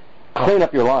trying to clean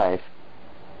up your life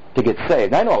to get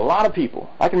saved. I know a lot of people.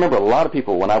 I can remember a lot of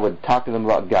people when I would talk to them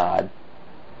about God,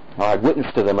 or I'd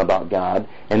witness to them about God,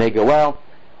 and they go, well,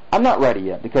 I'm not ready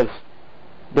yet because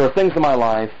there are things in my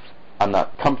life I'm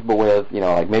not comfortable with,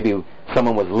 like maybe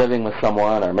someone was living with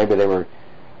someone, or maybe they were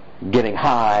getting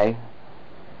high,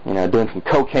 doing some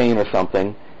cocaine or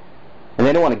something, and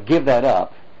they don't want to give that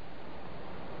up.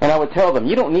 And I would tell them,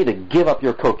 you don't need to give up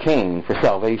your cocaine for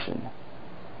salvation.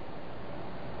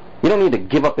 You don't need to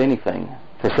give up anything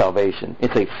for salvation.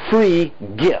 It's a free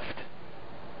gift.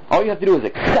 All you have to do is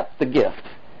accept the gift.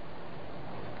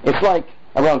 It's like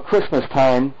around Christmas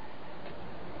time,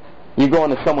 you go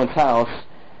into someone's house,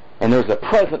 and there's a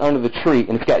present under the tree,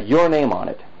 and it's got your name on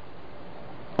it.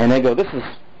 And they go, this is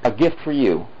a gift for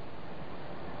you.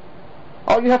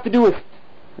 All you have to do is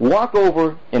walk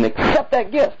over and accept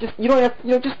that gift. Just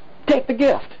take the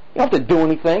gift. You don't have to do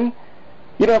anything.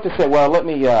 You don't have to say, well, let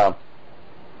me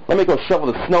go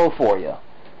shovel the snow for you,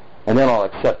 and then I'll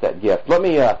accept that gift. Let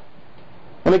me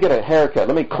get a haircut.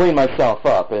 Let me clean myself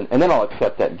up, and then I'll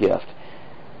accept that gift.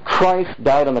 Christ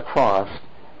died on the cross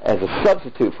as a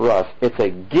substitute for us. It's a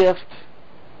gift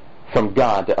from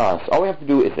God to us. All we have to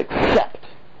do is accept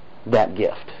that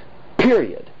gift.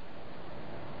 Period.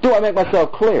 Do I make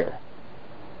myself clear?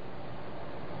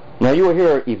 Now, you will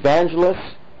hear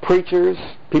evangelists, preachers,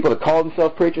 people that call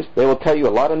themselves preachers, they will tell you a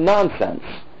lot of nonsense.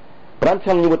 But I'm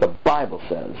telling you what the Bible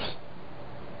says.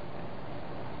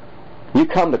 You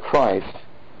come to Christ,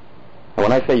 and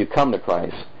when I say you come to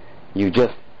Christ, you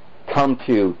just come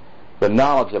to the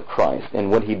knowledge of Christ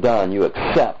and what He done. You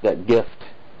accept that gift,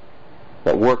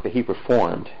 that work that He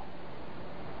performed.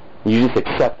 You just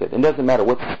accept it. It doesn't matter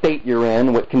what state you're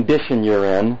in, what condition you're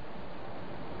in.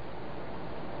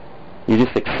 You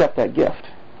just accept that gift.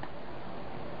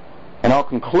 And I'll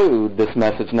conclude this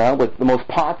message now with the most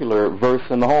popular verse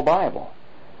in the whole Bible.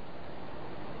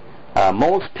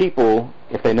 Most people,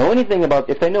 if they know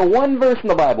one verse in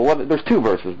the Bible, well, there's two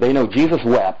verses. They know Jesus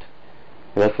wept.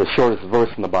 That's the shortest verse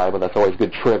in the Bible. That's always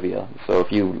good trivia. So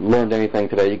if you learned anything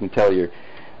today, you can tell your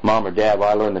mom or dad, well,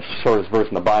 I learned the shortest verse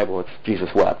in the Bible. It's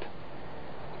Jesus wept.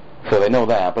 So they know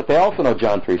that. But they also know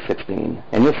John 3:16.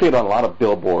 And you'll see it on a lot of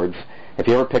billboards. If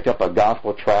you ever picked up a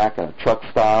gospel tract at a truck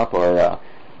stop or a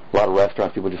lot of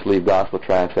restaurants, people just leave gospel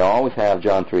tracts. They always have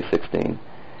John 3:16.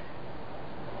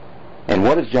 And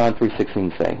what does John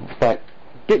 3:16 say? In fact,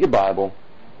 get your Bible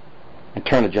and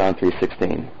turn to John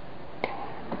 3:16.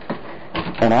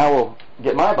 And I will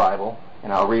get my Bible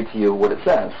and I'll read to you what it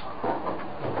says.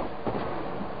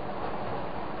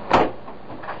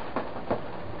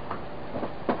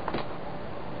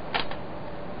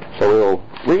 So we'll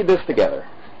read this together.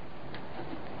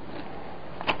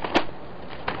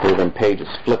 There have been pages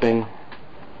flipping.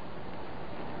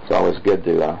 It's always good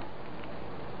to...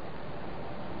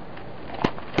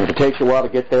 if it takes you a while to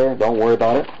get there, don't worry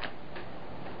about it.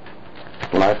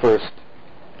 When I first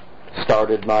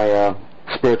started my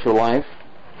spiritual life,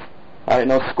 I didn't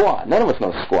know squat. None of us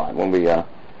know squat when we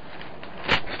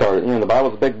started. The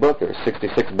Bible's a big book. There's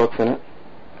 66 books in it.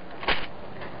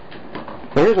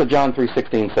 But here's what John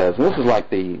 3:16 says, and this is like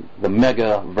the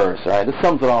mega verse. All right, this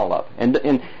sums it all up.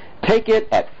 And take it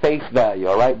at face value.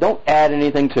 All right, don't add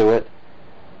anything to it.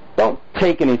 Don't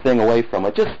take anything away from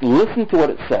it. Just listen to what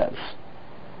it says.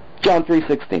 John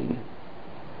 3:16.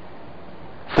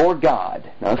 For God,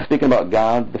 now I'm speaking about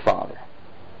God the Father.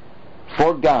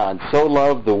 For God so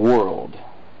loved the world,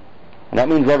 and that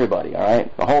means everybody. All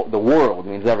right, the world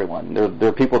means everyone. There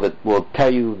are people that will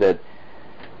tell you that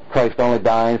Christ only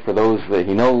died for those that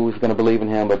He knows going to believe in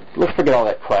Him. But let's forget all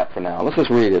that crap for now. Let's just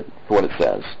read it for what it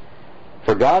says.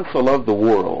 For God so loved the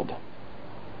world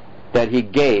that He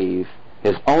gave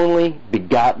His only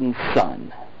begotten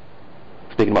Son,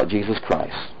 speaking about Jesus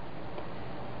Christ,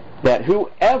 that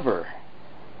whoever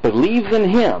believes in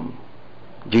Him,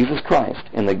 Jesus Christ,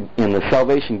 in the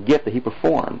salvation gift that He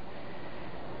performed,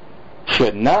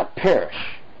 should not perish,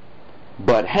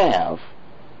 but have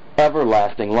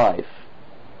everlasting life.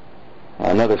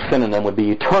 Another synonym would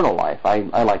be eternal life. I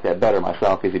like that better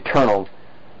myself, because eternal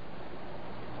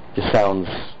just sounds,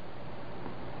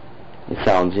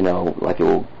 like it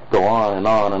will go on and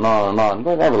on and on and on.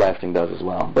 But everlasting does as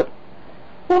well. But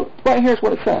right here's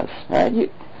what it says. All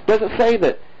right? Does it say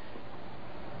that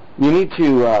you need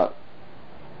to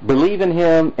believe in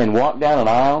Him and walk down an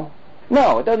aisle?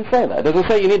 No, it doesn't say that. Does it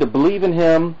say you need to believe in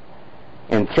Him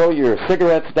and throw your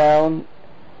cigarettes down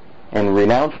and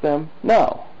renounce them?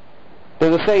 No.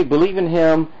 Does it say believe in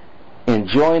Him and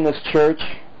join this church?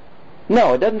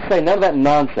 No, it doesn't say none of that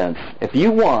nonsense. If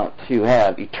you want to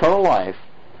have eternal life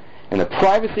in the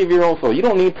privacy of your own soul, you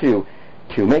don't need to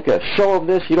make a show of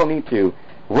this. You don't need to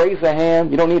raise a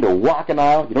hand. You don't need to walk an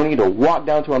aisle. You don't need to walk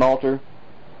down to an altar.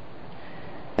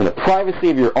 In the privacy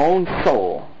of your own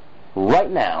soul,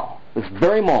 right now, this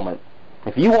very moment,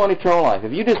 if you want eternal life,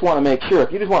 if you just want to make sure,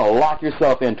 if you just want to lock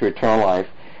yourself into eternal life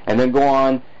and then go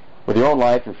on with your own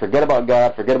life and forget about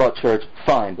God, forget about church,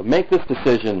 fine. But make this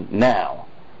decision now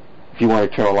if you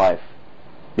want eternal life.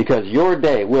 Because your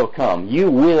day will come.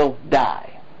 You will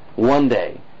die one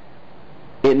day.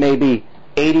 It may be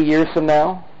 80 years from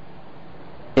now.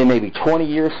 It may be 20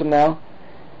 years from now.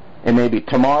 It may be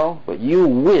tomorrow. But you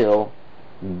will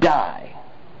die.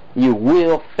 You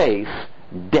will face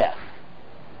death.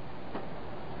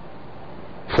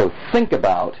 So think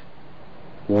about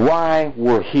why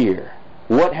we're here.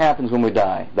 What happens when we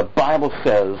die? The Bible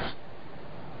says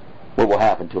what will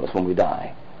happen to us when we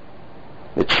die.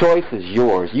 The choice is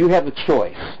yours. You have the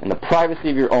choice in the privacy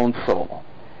of your own soul.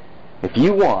 If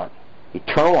you want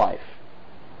eternal life,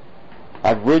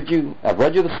 I've read you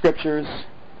the Scriptures.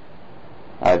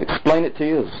 I've explained it to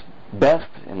you as best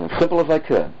and as simple as I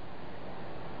could.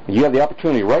 You have the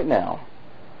opportunity right now,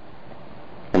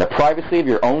 in the privacy of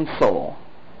your own soul.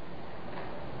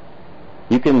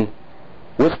 You can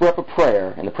whisper up a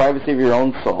prayer in the privacy of your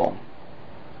own soul.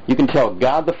 You can tell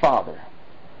God the Father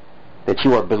that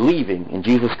you are believing in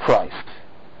Jesus Christ.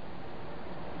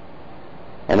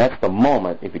 And that's the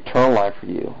moment of eternal life for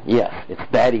you. Yes, it's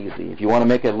that easy. If you want to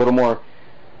make it a little more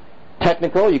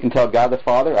technical, you can tell God the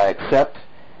Father, I accept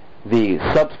the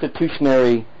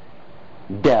substitutionary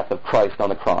death of Christ on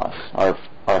the cross. Our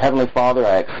Heavenly Father,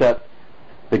 I accept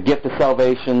the gift of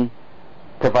salvation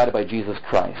provided by Jesus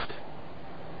Christ.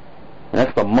 And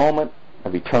that's the moment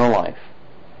of eternal life.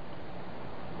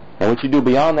 And what you do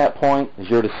beyond that point is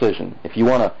your decision. If you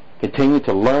want to continue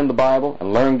to learn the Bible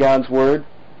and learn God's Word,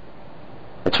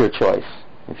 that's your choice.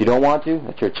 If you don't want to,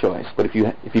 that's your choice. But if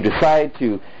you decide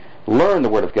to learn the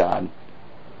Word of God,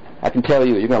 I can tell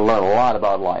you you're going to learn a lot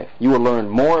about life. You will learn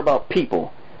more about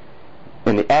people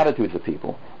and the attitudes of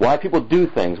people, why people do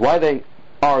things, why they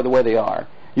are the way they are.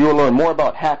 You will learn more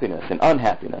about happiness and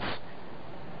unhappiness.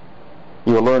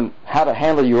 You will learn how to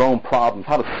handle your own problems,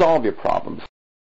 how to solve your problems.